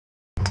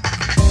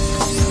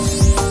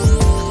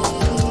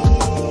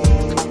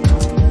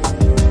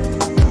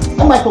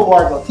Michael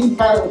Wargo, team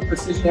pilot with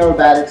Precision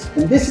Aerobatics,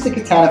 and this is the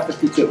Katana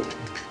 52.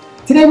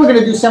 Today we're going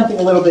to do something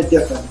a little bit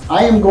different.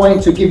 I am going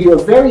to give you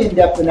a very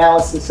in-depth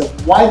analysis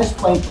of why this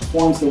plane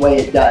performs the way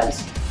it does,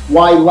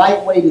 why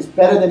lightweight is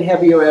better than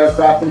heavier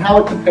aircraft, and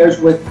how it compares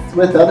with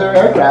other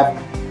aircraft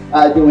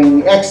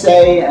doing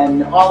XA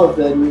and all of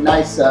the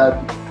nice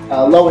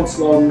low and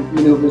slow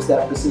maneuvers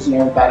that Precision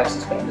Aerobatics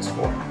is famous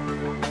for.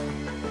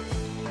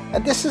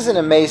 And this is an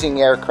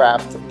amazing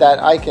aircraft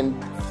that I can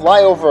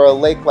fly over a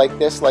lake like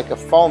this, like a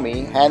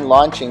foamy, hand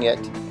launching it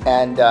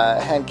and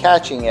hand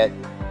catching it.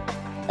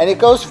 And it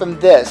goes from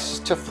this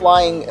to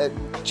flying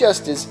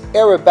just as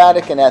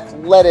aerobatic and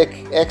athletic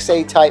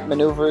XA type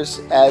maneuvers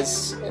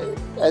as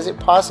it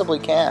possibly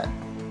can.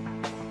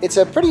 It's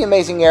a pretty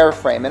amazing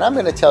airframe, and I'm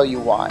going to tell you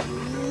why.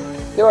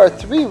 There are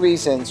three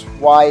reasons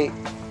why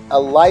a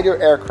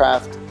lighter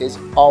aircraft is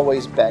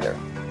always better.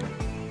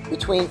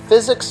 Between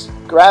physics,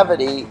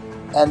 gravity,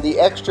 and the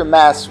extra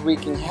mass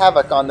wreaking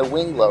havoc on the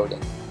wing loading,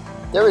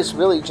 there is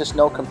really just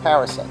no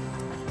comparison.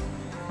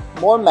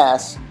 More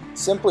mass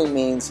simply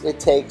means it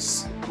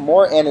takes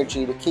more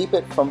energy to keep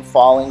it from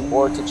falling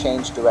or to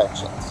change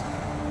directions.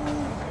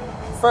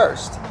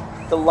 First,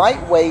 the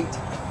lightweight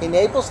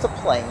enables the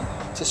plane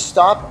to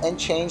stop and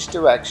change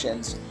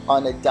directions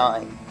on a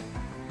dime.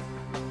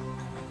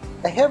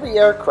 A heavy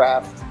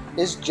aircraft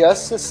is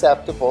just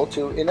susceptible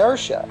to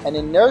inertia, and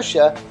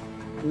inertia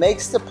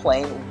makes the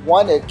plane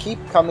want to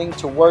keep coming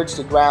towards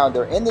the ground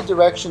or in the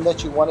direction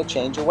that you want to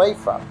change away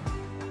from.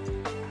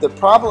 The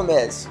problem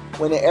is,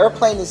 when an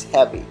airplane is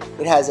heavy,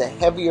 it has a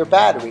heavier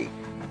battery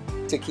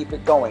to keep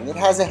it going. It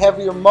has a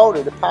heavier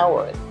motor to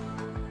power it.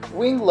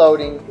 Wing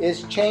loading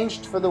is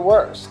changed for the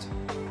worst.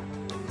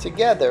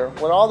 Together,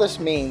 what all this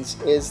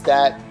means is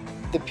that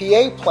the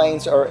PA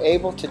planes are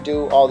able to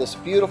do all this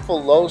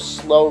beautiful, low,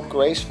 slow,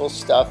 graceful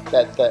stuff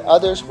that the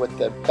others with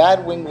the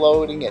bad wing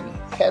loading and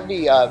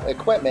heavy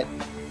equipment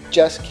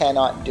just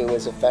cannot do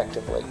as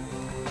effectively.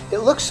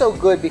 It looks so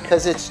good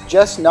because it's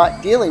just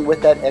not dealing with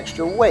that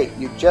extra weight.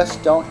 You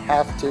just don't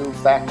have to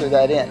factor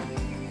that in.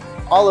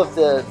 All of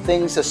the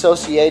things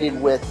associated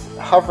with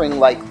hovering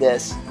like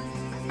this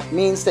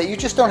means that you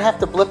just don't have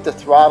to blip the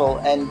throttle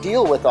and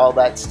deal with all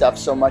that stuff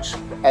so much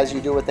as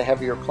you do with the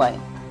heavier plane.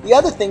 The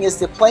other thing is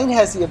the plane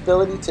has the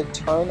ability to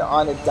turn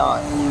on a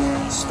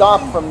dime,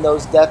 stop from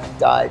those death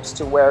dives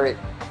to where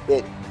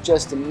it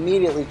just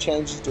immediately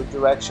changes the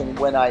direction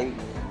when I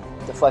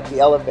deflect the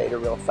elevator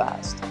real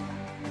fast.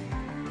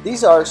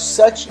 These are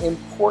such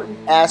important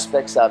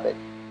aspects of it,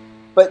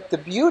 but the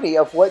beauty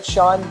of what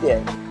Sean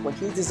did when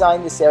he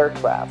designed this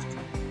aircraft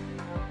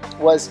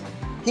was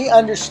he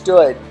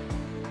understood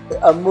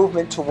a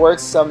movement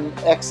towards some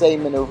XA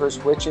maneuvers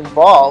which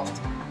involved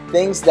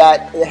things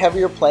that the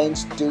heavier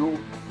planes do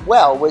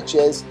well, which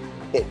is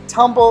it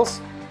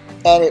tumbles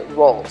and it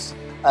rolls.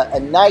 A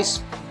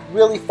nice,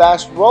 really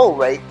fast roll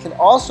rate can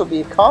also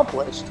be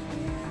accomplished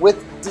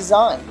with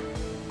design.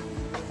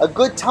 A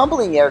good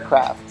tumbling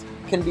aircraft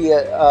can be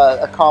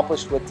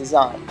accomplished with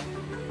design.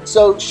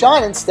 So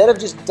Sean, instead of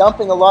just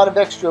dumping a lot of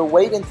extra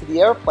weight into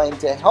the airplane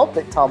to help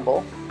it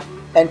tumble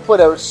and put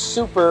a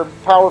super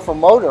powerful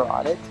motor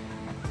on it,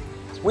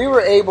 we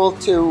were able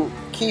to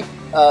keep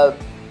the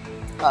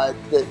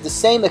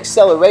same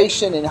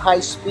acceleration and high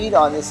speed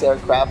on this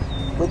aircraft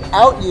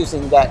without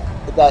using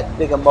that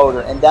big a motor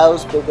and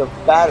those big of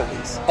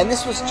batteries. And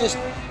this was just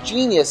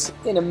genius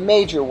in a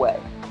major way.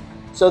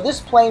 So this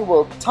plane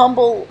will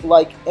tumble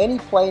like any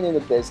plane in the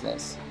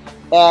business.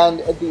 And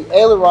the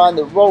aileron,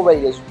 the roll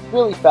rate is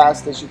really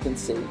fast, as you can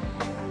see.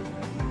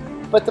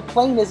 But the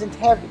plane isn't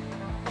heavy.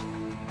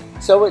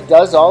 So it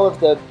does all of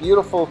the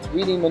beautiful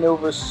 3D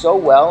maneuvers so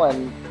well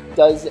and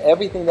does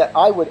everything that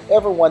I would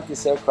ever want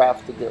this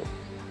aircraft to do.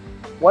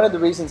 One of the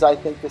reasons I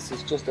think this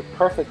is just a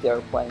perfect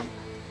airplane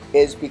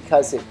is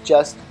because it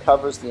just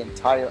covers the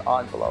entire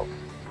envelope.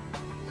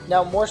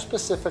 Now, more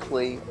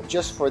specifically,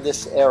 just for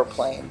this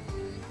airplane,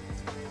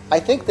 I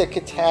think the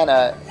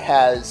Katana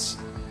has,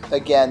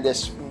 again,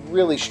 this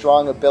really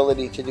strong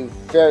ability to do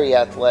very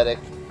athletic,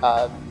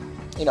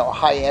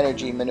 high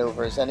energy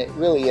maneuvers, and it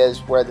really is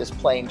where this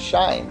plane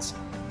shines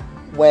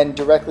when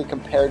directly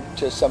compared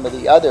to some of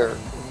the other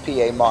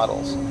PA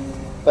models.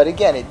 But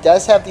again, it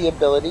does have the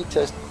ability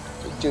to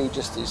do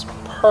just these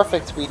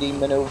perfect 3D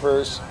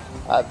maneuvers,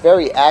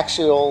 very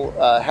axial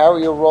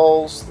Harrier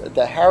rolls.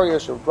 The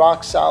Harriers are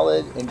rock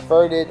solid,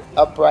 inverted,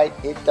 upright,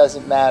 it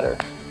doesn't matter.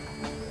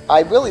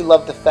 I really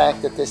love the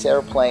fact that this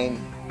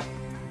airplane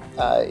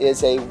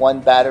is a one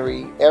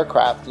battery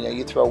aircraft.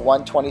 You throw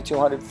one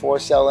 2200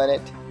 4-cell in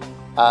it.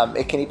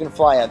 It can even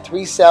fly on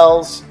 3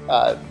 cells,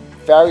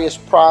 various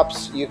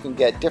props. You can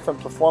get different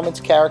performance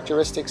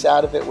characteristics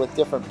out of it with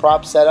different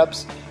prop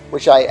setups,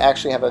 which I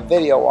actually have a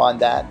video on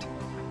that.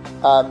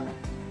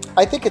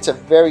 I think it's a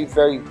very,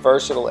 very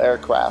versatile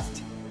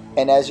aircraft,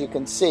 and as you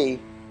can see,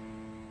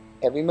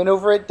 every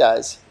maneuver it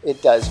does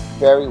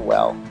very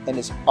well and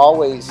is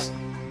always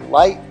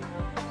light,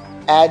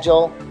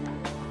 agile,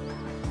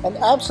 and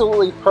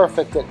absolutely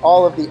perfect at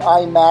all of the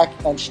IMAC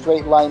and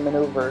straight line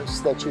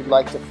maneuvers that you'd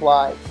like to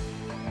fly.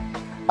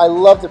 I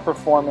love the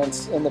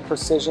performance in the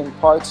precision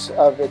parts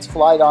of its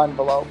flight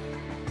envelope.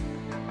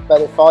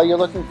 But if all you're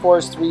looking for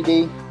is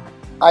 3D,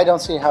 I don't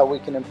see how we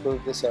can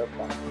improve this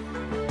airplane.